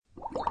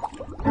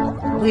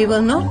We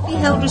will not be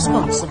held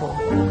responsible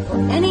for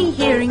any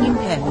hearing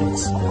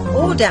impairments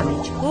or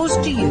damage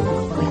caused to you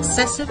from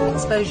excessive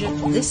exposure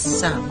to this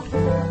sound.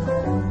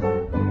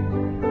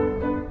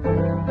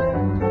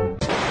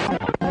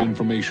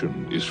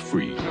 Information is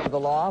free. The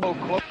law.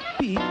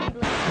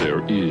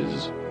 There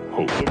is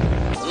hope.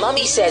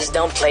 Mummy says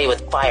don't play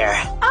with fire.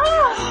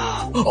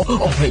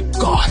 Oh my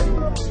God.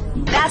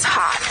 That's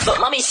hot. But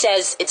Mummy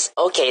says it's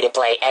okay to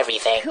play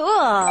everything.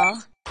 Cool.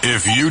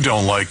 If you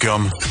don't like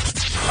them,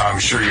 I'm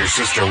sure your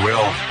sister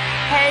will.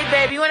 Hey,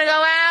 baby, you wanna go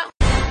out?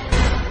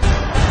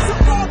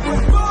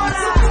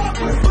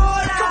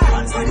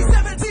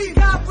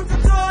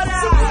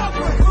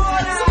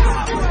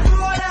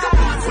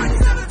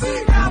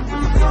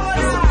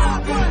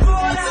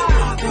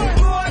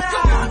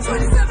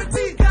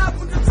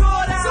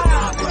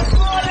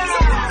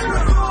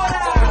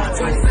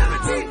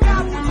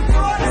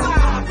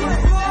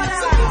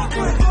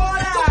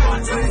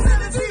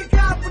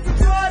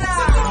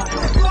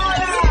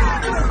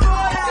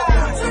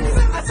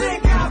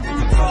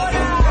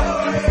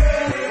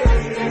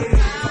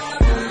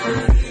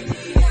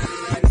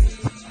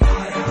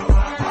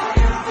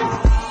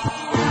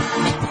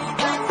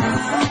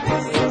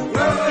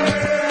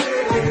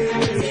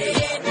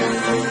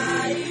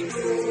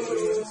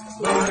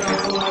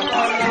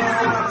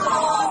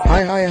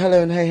 Hi,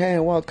 hello, and hey,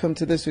 and welcome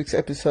to this week's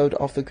episode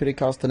of the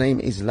Criticast. The name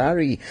is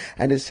Larry,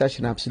 and it's such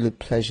an absolute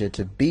pleasure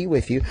to be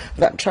with you.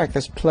 That track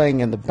that's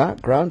playing in the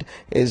background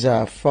is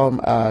from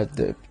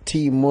the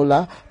T.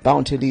 Muller,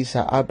 Bounty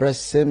Lisa, Abra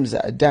Sims,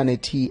 Danny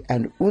T,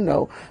 and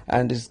Uno,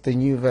 and it's the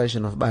new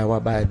version of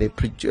Baya. They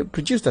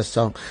produced a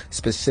song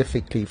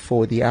specifically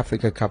for the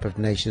Africa Cup of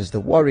Nations.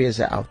 The Warriors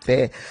are out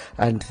there,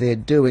 and they're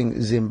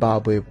doing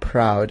Zimbabwe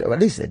proud, or at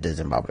least they did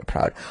Zimbabwe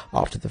proud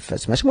after the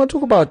first match. I'm going to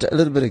talk about a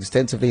little bit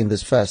extensively in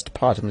this first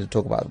part. I'm going to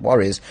talk about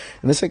Warriors.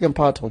 In the second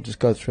part, I'll just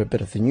go through a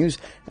bit of the news.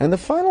 And the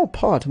final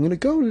part, I'm going to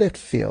go left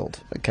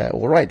field, okay,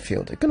 or right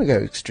field. I'm going to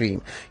go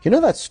extreme. You know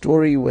that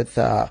story with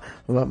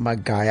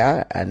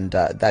Magaya and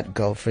that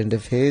girlfriend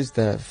of his,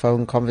 the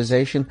phone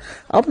conversation?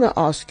 I'm going to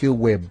ask you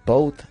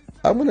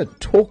I'm going to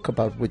talk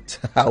about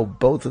how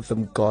both of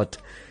them got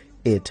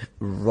it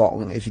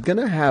wrong. If you're going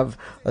to have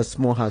a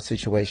small house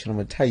situation, I'm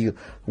going to tell you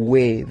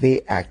where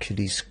they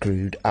actually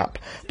screwed up.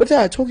 But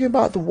talking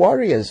about the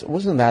Warriors,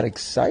 wasn't that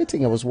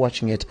exciting? I was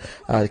watching it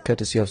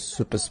courtesy of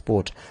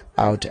SuperSport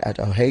out at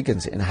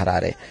O'Hagan's in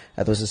Harare.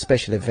 There was a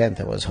special event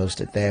that was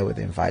hosted there with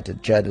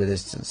invited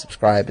journalists and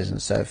subscribers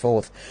and so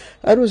forth.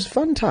 It was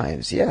fun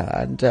times, yeah.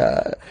 And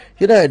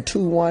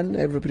 2-1,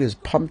 everybody was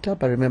pumped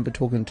up. I remember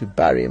talking to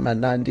Barry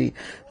Manandi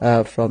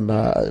from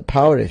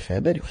Power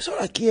FM, and he was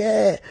like,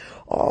 yeah,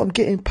 I'm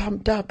getting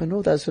pumped up and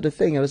all that sort of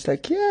thing. I was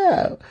like,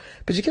 yeah.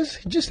 But you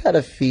just had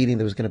a feeling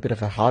there was going to be a bit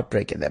of a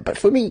heartbreak in there. But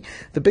for me,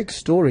 the big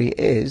story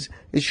is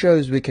it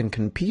shows we can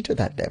compete at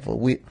that level.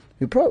 We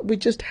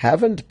just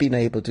haven't been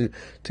able to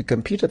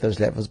compete at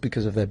those levels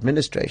because of the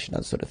administration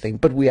and sort of thing.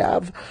 But we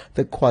have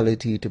the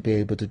quality to be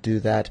able to do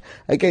that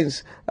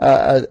against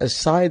a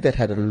side that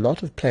had a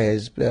lot of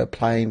players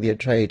plying their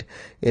trade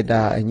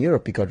in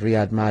Europe. You got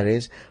Riyad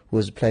Mahrez, who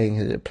was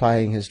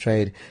plying his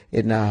trade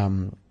in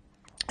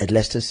at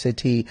Leicester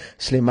City.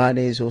 Slimane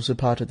is also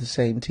part of the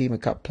same team. A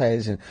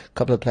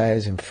couple of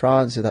players in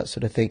France and that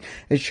sort of thing.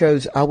 It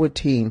shows our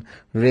team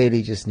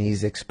really just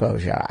needs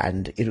exposure,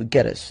 and it'll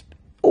get us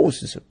all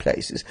sorts of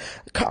places.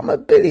 Karma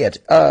Billiard,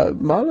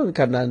 Marlon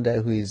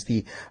Kananda, who is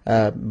the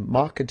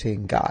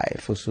marketing guy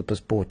for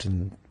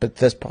SuperSport but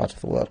this part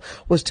of the world,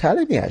 was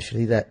telling me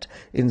actually that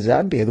in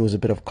Zambia there was a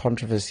bit of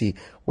controversy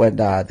when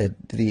the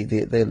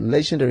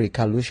legendary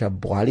Kalusha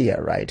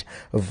Bwalia, right,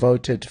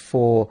 voted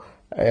for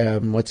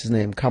what's his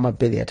name, Karma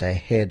Billiard,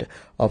 ahead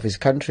of his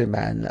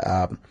countryman,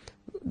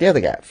 the other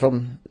guy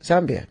from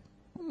Zambia,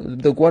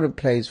 the one who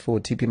plays for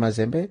TP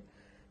Mazembe.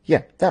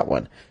 Yeah, that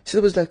one. So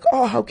it was like,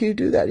 oh, how can you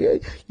do that?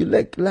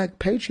 You lack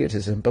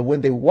patriotism. But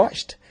when they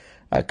watched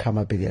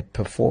Karma Billiard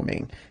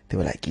performing, they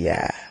were like,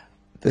 yeah,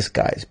 this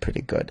guy is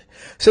pretty good.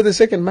 So the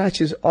second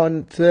match is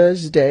on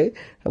Thursday.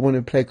 I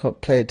want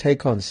to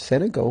take on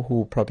Senegal,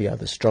 who probably are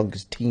the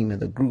strongest team in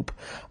the group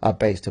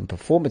based on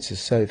performances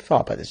so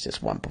far, but it's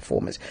just one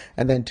performance.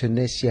 And then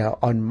Tunisia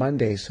on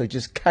Monday. So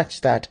just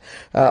catch that.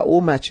 All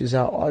matches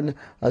are on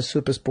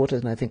SuperSport,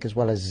 and I think as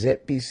well as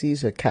ZBC.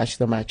 So catch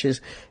the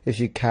matches if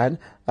you can.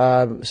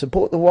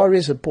 Support the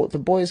Warriors, support the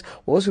boys.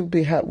 We're also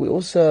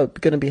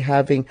going to be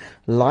having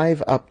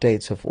live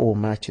updates of all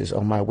matches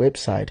on my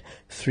website,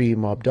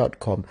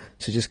 3mob.com.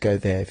 So just go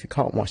there. If you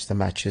can't watch the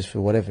matches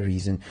for whatever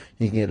reason,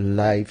 you can get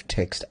live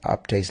text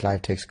updates,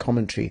 live text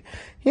commentary.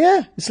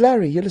 Yeah, it's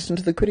Larry. You're listening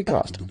to the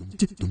Criticast.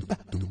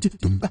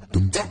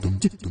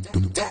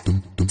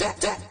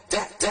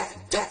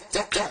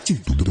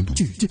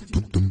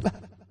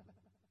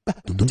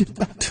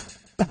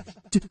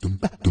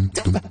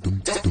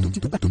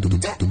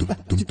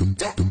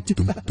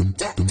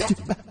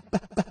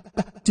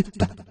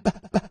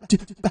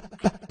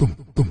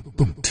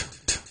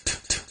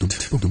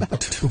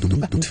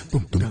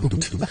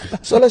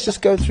 So let's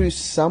just go through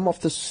some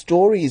of the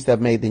stories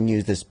that made the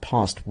news this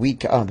past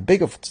week. The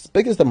biggest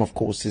of them, of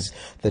course, is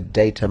the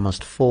data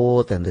must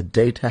fall, and the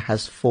data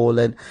has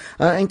fallen.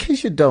 In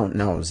case you don't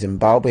know,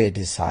 Zimbabwe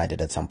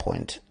decided at some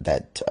point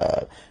that,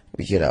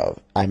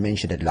 I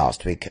mentioned it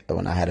last week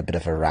when I had a bit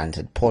of a rant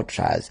at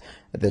Portraz,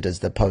 that is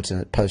the Post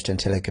and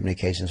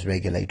Telecommunications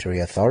Regulatory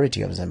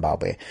Authority of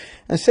Zimbabwe,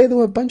 and say they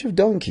were a bunch of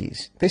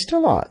donkeys. They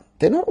still are.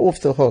 They're not off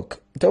the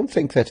hook. Don't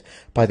think that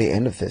by the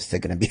end of this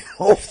they're going to be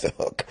off the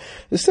hook.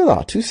 They still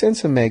are. 2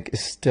 cents a meg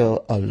is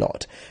still a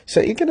lot.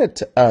 So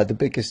Internet, the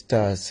biggest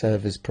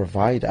service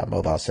provider,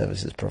 mobile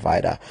services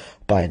provider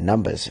by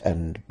numbers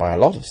and by a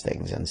lot of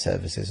things and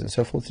services and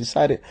so forth,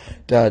 decided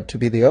to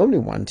be the only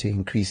one to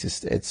increase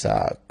its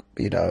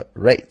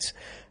rates.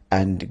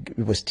 And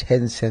it was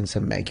 10 cents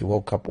a meg. You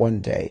woke up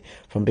one day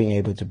from being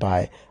able to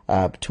buy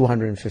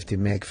 250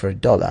 meg for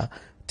 $1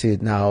 to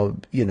now,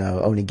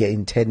 only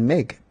getting 10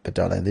 meg per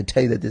dollar. And they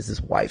tell you that there's this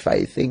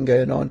Wi-Fi thing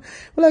going on.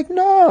 We're like,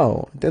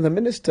 no. Then the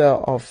minister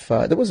of,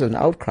 there was an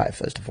outcry,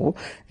 first of all.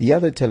 The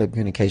other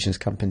telecommunications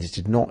companies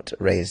did not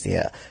raise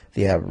their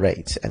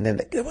rates. And then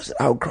there was an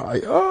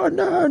outcry. Oh,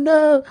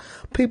 no.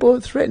 People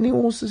are threatening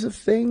all sorts of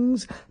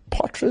things.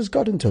 Potras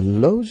got into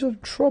loads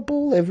of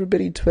trouble.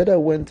 Everybody, Twitter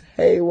went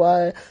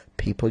haywire.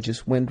 People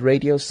just went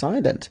radio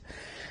silent.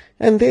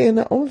 And then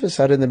all of a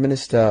sudden, the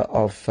Minister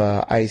of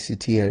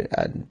ICT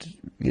and,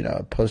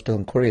 Postal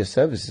and Courier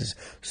Services,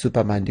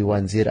 Supermandi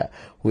Wanzira,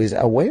 who is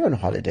away on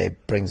holiday,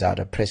 brings out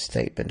a press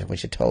statement in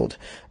which he told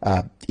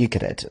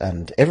Icanet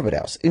and everybody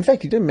else. In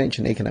fact, he didn't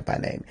mention Icanet by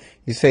name.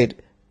 He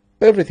said,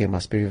 everything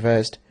must be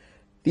reversed.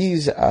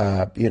 These,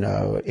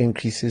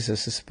 increases are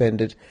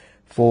suspended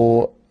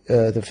for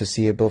the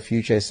foreseeable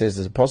future. It says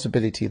there's a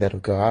possibility that will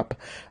go up.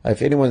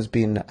 If anyone's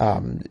been,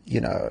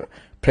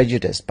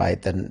 prejudiced by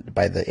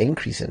the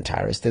increase in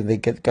tariffs, then they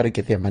got to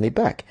get their money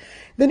back.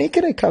 Then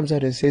Ikeda comes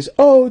out and says,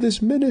 "Oh,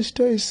 this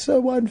minister is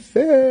so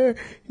unfair.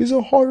 He's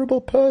a horrible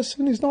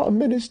person. He's not a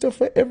minister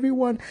for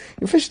everyone."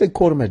 In fact, they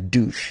called him a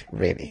douche,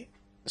 really.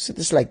 So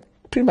this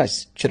pretty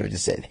much should have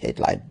just said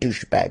headline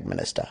douchebag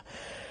minister.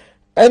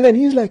 And then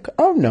he's like,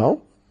 "Oh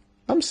no,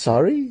 I'm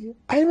sorry.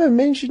 I didn't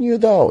mention you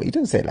though." He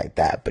didn't say it like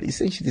that, but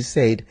essentially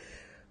said,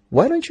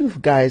 "Why don't you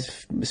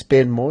guys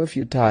spend more of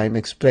your time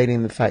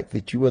explaining the fact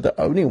that you were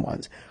the only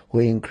ones who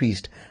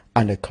increased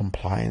under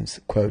compliance,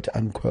 quote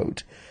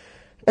unquote."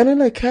 And I'm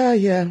like,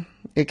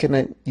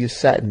 you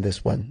sat in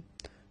this one.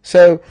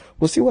 So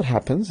we'll see what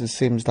happens. It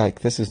seems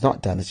like this is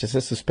not done. It's just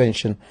a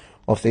suspension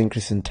of the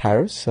increase in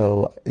tariffs.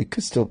 So it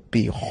could still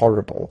be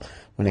horrible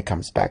when it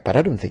comes back. But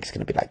I don't think it's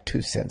going to be like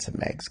 2 cents a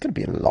meg. It's going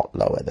to be a lot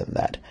lower than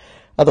that.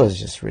 Otherwise,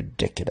 it's just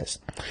ridiculous.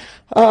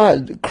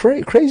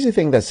 Crazy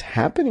thing that's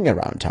happening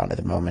around town at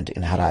the moment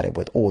in Harare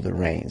with all the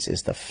rains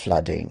is the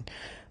flooding,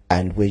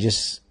 and we're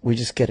just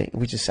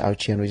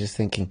out here and we're just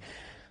thinking,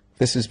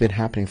 this has been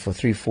happening for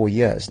 3-4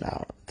 years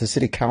now. The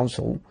city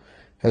council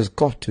has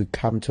got to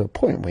come to a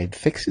point where it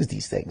fixes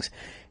these things,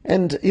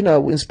 and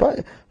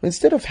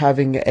instead of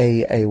having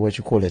a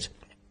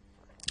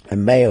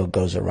mayor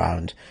goes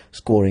around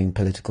scoring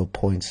political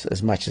points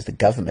as much as the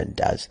government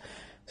does.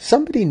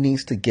 Somebody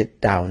needs to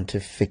get down to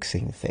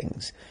fixing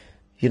things.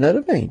 You know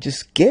what I mean?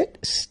 Just get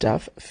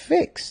stuff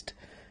fixed.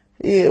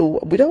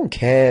 We don't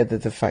care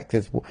that the fact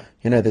that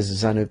there's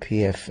a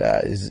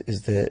ZANU-PF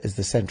is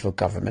the central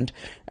government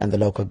and the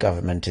local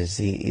government is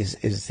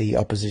the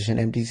opposition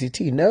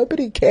MDCT.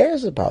 Nobody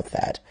cares about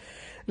that.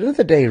 At the end of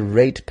the day,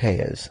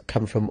 ratepayers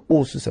come from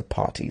all sorts of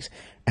parties,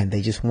 and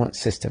they just want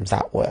systems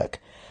that work.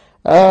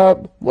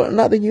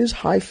 Another news,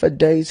 Haifa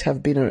days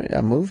have been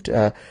moved.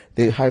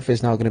 The Haifa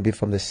is now going to be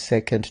from the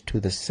 2nd to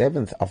the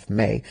 7th of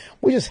May.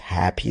 We're just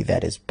happy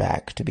that it's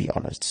back, to be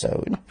honest. So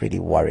we're not really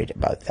worried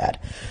about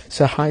that.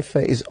 So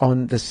Haifa is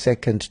on the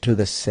 2nd to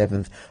the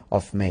 7th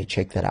of May.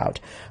 Check that out.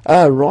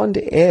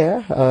 Rwanda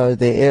Air,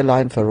 the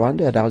airline for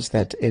Rwanda, announced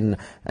that in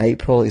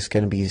April it's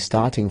going to be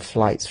starting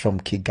flights from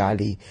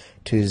Kigali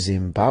to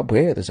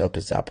Zimbabwe. This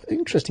opens up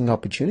interesting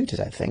opportunities,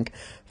 I think,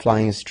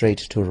 flying straight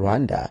to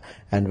Rwanda,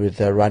 and with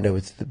Rwanda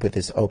with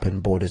its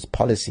open borders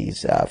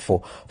policies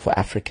for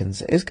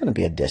Africans, is going to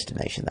be a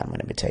destination that I'm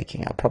going to be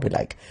taking out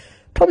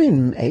probably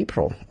in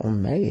April or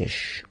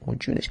Mayish or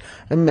Juneish.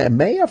 In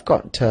May I've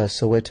got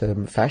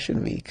Soweto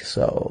Fashion Week,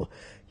 so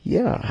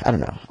yeah, I don't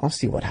know. I'll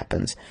see what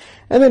happens.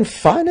 And then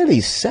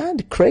finally,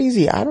 sad,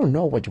 crazy, I don't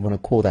know what you want to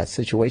call that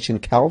situation,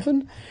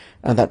 Calvin,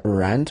 and that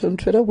rant on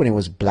Twitter when it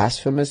was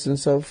blasphemous and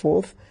so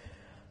forth.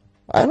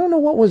 I don't know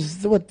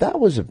what that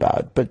was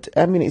about, but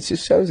I mean, it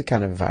just shows the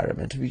kind of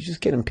environment. We're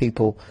just getting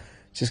people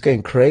just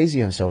going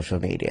crazy on social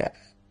media.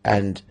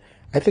 And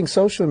I think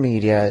social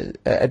media,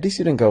 at least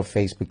you didn't go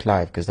Facebook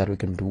Live, because that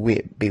can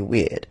be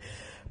weird.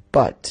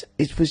 But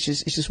it's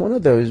just one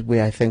of those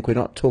where I think we're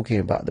not talking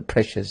about the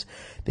pressures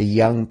the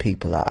young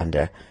people are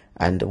under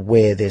and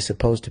where they're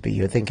supposed to be.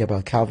 You're thinking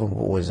about Calvin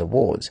Wars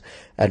Awards,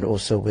 and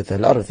also with a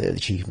lot of the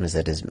achievements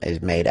that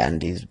is made,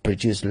 and he's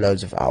produced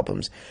loads of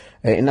albums.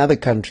 In other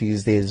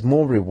countries, there's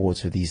more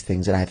rewards for these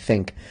things, and I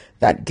think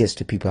that gets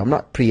to people. I'm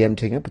not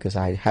preempting it because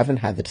I haven't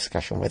had the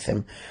discussion with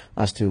him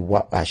as to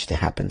what actually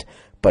happened.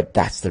 but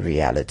that's the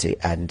reality.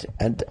 And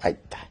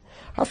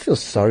I feel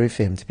sorry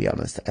for him, to be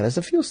honest. And as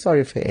I feel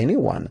sorry for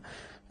anyone,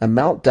 a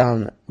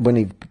meltdown, when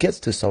he gets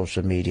to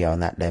social media on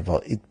that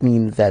level, it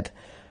means that,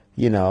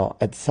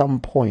 at some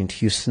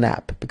point you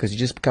snap because you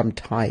just become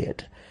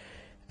tired.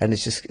 And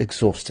it's just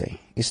exhausting.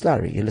 It's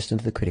Larry. You're listening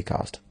to the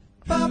Criticast.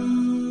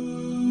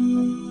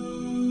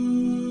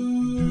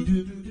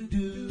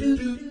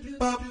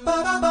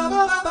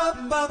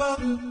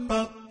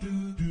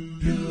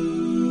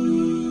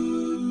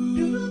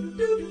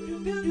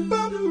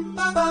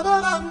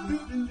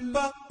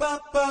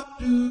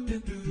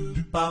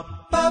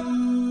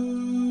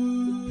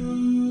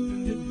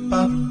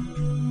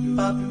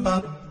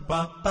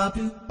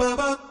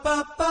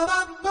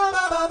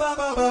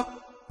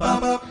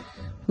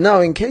 Now,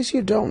 in case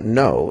you don't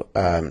know,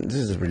 this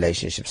is a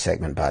relationship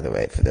segment, by the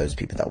way, for those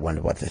people that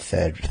wonder what the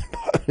third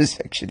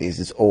section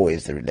is. It's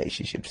always the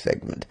relationship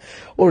segment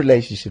or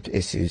relationship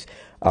issues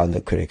on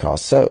the Criticast.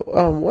 So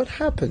what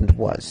happened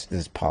was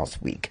this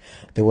past week,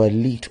 there were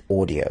leaked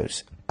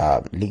audios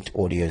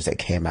that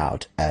came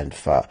out, and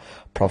for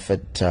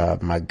Prophet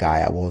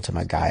Magaya, Walter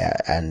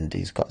Magaya, and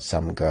he's got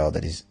some girl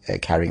that he's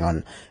carrying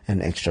on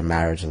an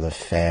extramarital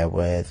affair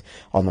with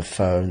on the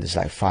phone. There's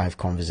like 5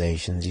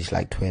 conversations. He's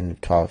like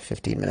 12,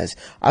 15 minutes.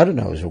 I don't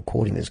know who's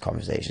recording these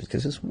conversations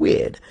because it's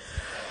weird.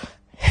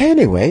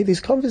 Anyway,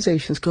 these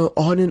conversations go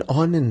on,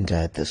 and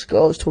this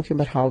girl is talking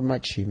about how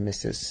much she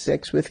misses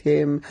sex with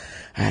him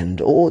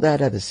and all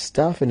that other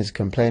stuff, and is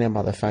complaining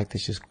about the fact that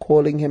she's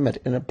calling him at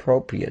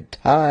inappropriate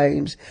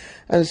times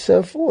and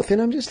so forth.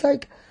 And I'm just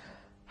like,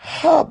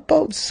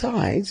 both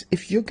sides,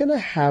 if you're going to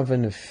have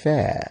an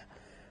affair,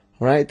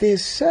 right,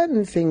 there's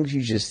certain things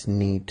you just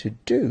need to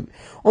do.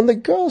 On the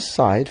girl's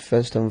side,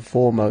 first and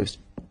foremost,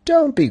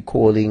 don't be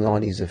calling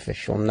on his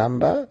official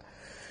number.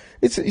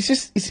 It's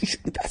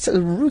that's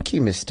a rookie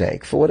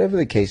mistake, for whatever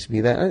the case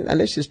be. That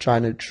unless she's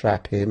trying to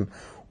trap him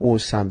or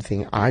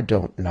something, I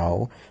don't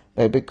know,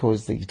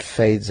 because it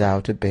fades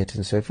out a bit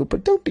and so forth.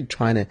 But don't be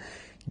trying to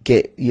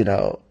get in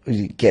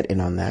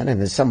on that.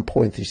 And at some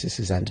point, this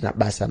is a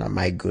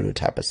my guru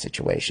type of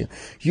situation.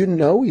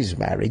 He's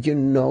married.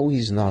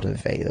 He's not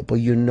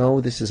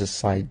available. This is a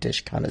side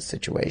dish kind of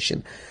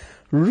situation.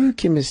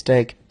 Rookie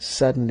mistake,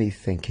 suddenly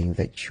thinking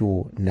that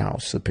you're now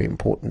super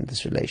important in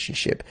this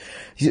relationship.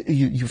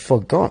 You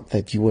forgot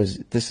that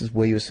this is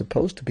where you're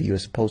supposed to be. You're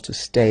supposed to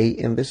stay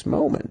in this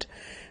moment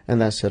and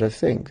that sort of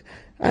thing.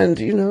 And,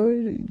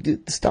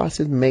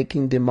 started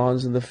making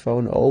demands on the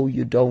phone. Oh,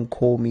 you don't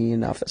call me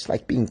enough. It's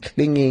like being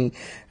clingy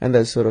and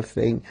that sort of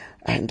thing.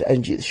 And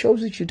it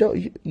shows that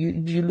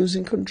you're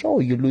losing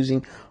control. You're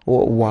losing,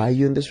 why are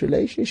you in this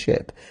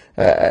relationship?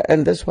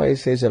 And that's why it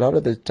says a lot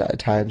of the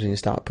times when you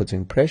start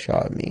putting pressure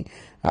on me,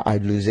 I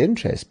lose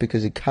interest,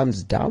 because it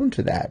comes down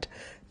to that,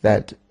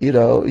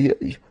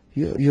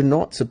 you're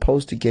not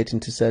supposed to get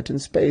into certain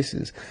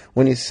spaces.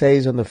 When he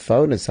says on the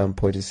phone at some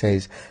point, he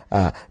says,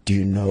 do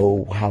you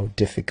know how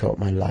difficult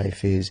my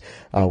life is?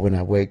 When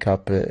I wake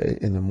up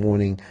in the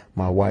morning,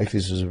 my wife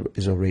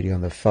is already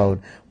on the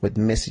phone with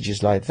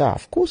messages like that.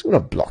 Of course, I'm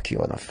going to block you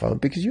on the phone,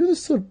 because you're the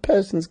sort of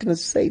person that's going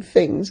to say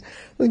things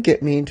that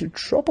get me into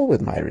trouble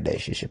with my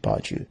relationship,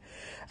 aren't you?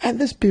 And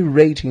this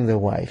berating the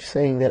wife,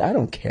 saying that I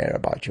don't care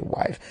about your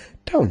wife.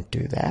 Don't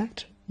do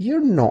that.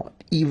 You're not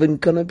even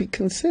going to be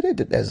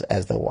considered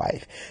as the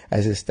wife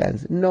as it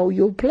stands. Know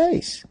your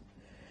place.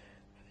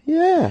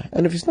 Yeah,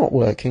 and if it's not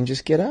working,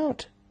 just get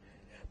out.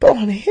 But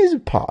on his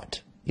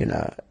part,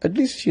 at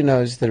least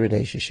it's the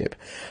relationship.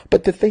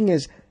 But the thing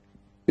is,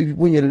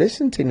 when you're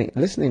listening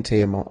to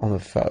him on the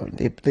phone,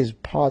 there's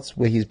parts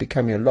where he's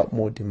becoming a lot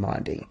more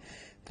demanding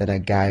than a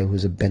guy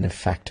who's a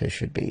benefactor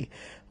should be,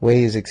 where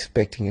he's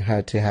expecting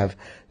her to have,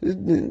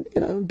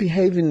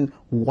 behave in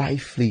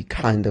wifely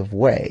kind of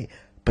way,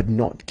 but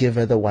not give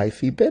her the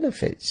wifey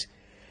benefits,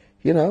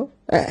 and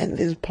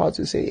there's parts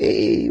who say,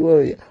 hey,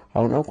 well,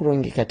 I'm not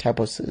going to get type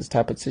of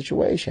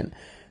situation.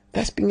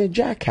 That's being a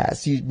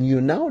jackass.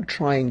 You're now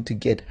trying to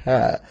get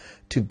her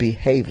to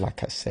behave,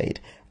 like I said,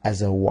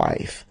 as a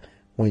wife,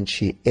 when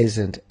she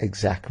isn't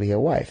exactly a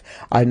wife.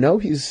 I know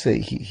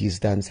he's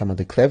done some of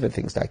the clever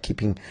things, like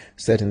keeping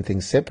certain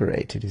things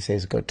separated. He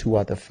says he's got 2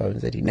 other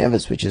phones that he never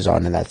switches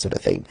on and that sort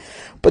of thing.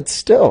 But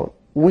still,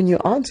 when you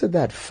answer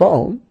that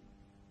phone,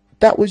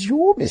 that was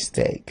your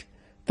mistake.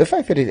 The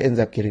fact that it ends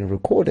up getting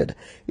recorded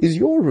is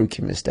your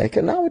rookie mistake.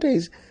 And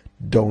nowadays,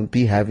 don't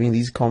be having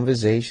these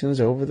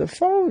conversations over the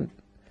phone.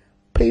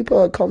 People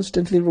are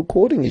constantly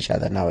recording each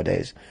other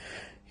nowadays.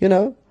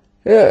 Yeah,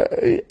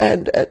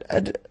 and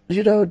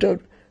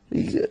don't.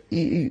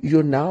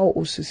 You're now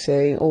also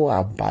saying, oh,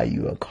 I'll buy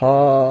you a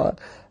car.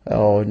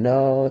 Oh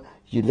no,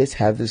 let's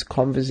have this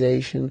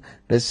conversation.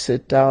 Let's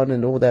sit down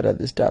and all that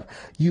other stuff.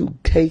 You're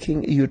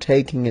taking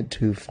it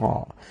too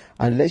far.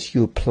 Unless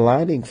you're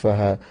planning for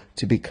her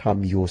to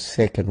become your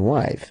second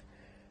wife,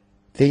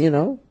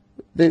 then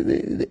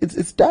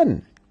it's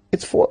done.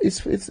 It's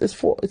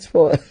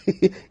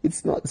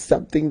not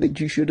something that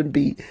you should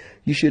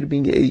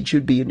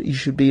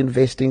be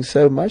investing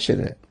so much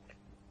in it.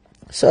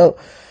 So,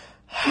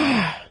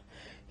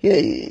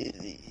 yeah,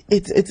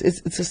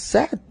 it's a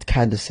sad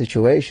kind of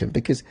situation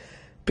because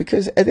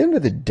at the end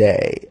of the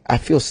day, I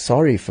feel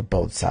sorry for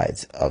both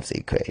sides of the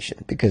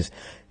equation because,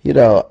 you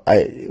know,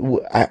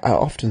 I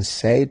often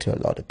say to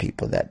a lot of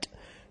people that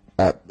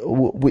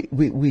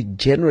we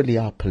generally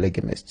are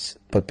polygamists,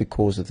 but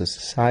because of the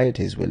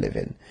societies we live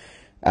in,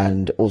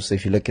 and also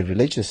if you look at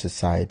religious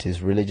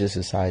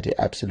society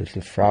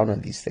absolutely frown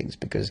on these things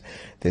because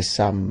there's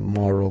some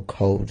moral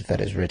code that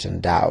is written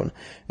down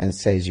and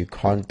says you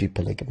can't be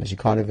polygamous, you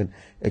can't even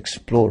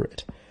explore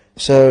it.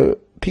 So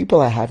people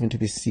are having to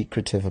be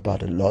secretive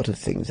about a lot of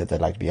things that they'd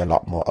like to be a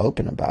lot more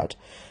open about,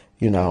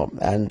 you know,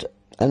 and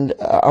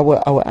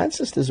our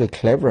ancestors were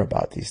clever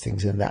about these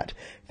things in that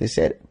they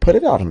said, put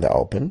it out in the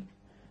open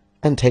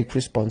and take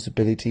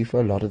responsibility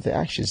for a lot of the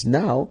actions.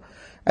 Now,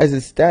 as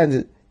it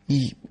stands,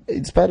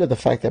 in spite of the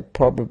fact that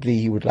probably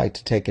he would like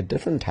to take a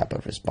different type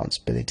of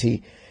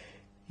responsibility,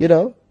 you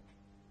know,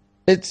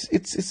 it's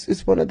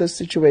one of those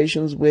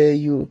situations where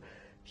you've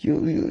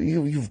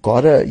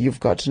got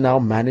to now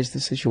manage the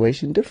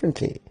situation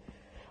differently.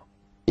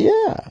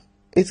 Yeah,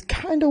 it's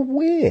kind of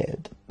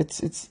weird.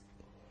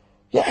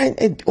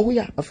 And oh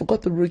yeah, I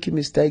forgot the rookie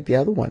mistake. The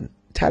other one,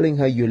 telling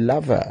her you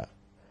love her.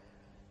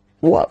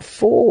 What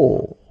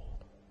for?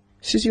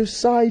 She's your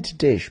side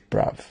dish,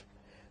 bruv.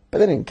 But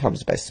then it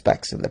comes by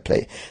smacks in the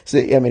play. So,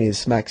 I mean, it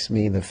smacks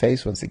me in the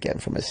face once again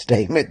from a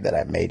statement that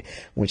I made,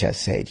 which I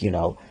said, you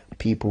know,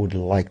 people would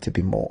like to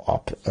be more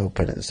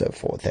open and so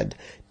forth and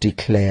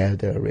declare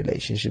their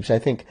relationships. I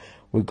think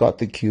we got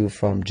the cue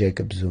from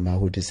Jacob Zuma,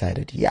 who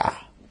decided, yeah,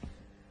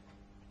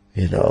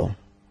 you know,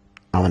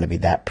 I want to be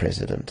that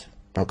president.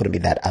 I'm not going to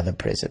be that other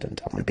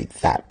president. I'm going to be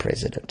that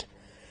president.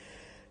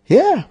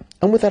 Yeah,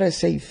 and with that I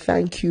say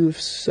thank you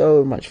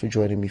so much for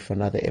joining me for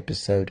another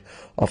episode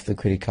of the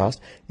Criticast.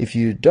 If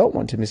you don't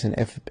want to miss an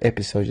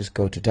episode, just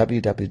go to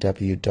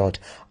www.iono.fm,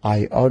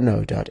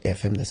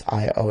 that's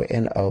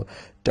iono.fm,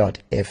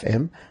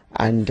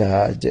 and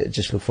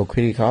just look for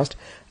Criticast,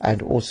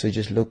 and also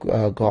just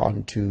go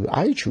on to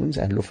iTunes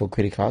and look for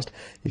Criticast.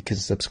 You can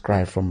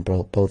subscribe from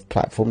both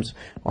platforms.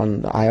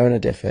 On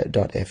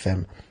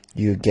iono.fm,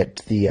 you get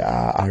the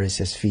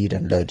RSS feed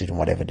and load it on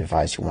whatever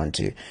device you want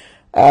to.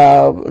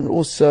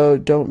 Also,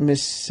 don't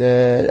miss,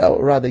 or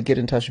rather get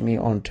in touch with me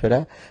on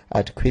Twitter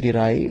at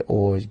Kwirirai,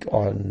 or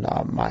on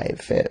my,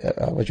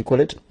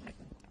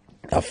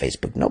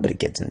 Facebook. Nobody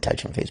gets in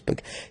touch on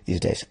Facebook these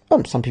days.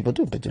 Some people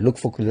do, but look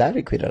for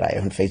Larry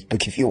Kwirirai on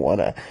Facebook if you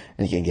wanna,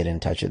 and you can get in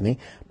touch with me.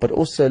 But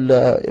also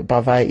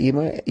via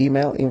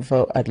email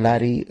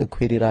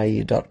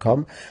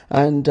info@larrykwirirai.com.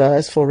 And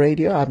as for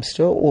radio, I'm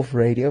still off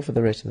radio for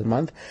the rest of the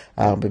month.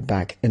 I'll be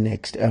back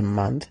next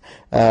month.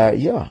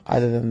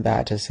 Other than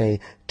that, I say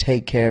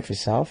take care of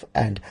yourself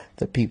and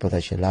the people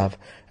that you love.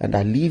 And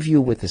I leave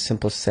you with a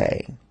simple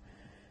saying.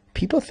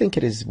 People think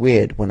it is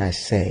weird when I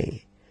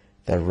say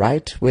the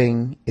right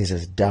wing is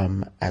as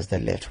dumb as the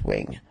left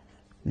wing.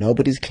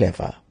 Nobody's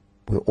clever.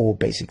 We're all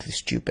basically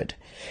stupid.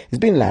 It's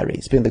been Larry.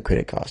 It's been the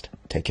Criticast.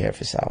 Take care of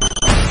yourself.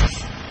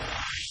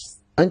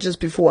 And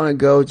just before I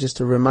go, just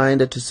a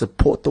reminder to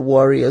support the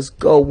Warriors.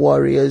 Go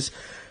Warriors.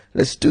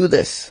 Let's do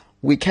this.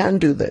 We can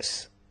do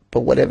this.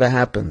 But whatever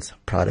happens,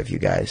 proud of you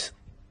guys.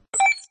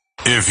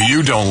 If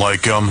you don't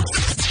like them,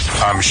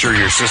 I'm sure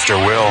your sister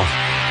will.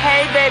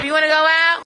 Hey, baby, you want to go out?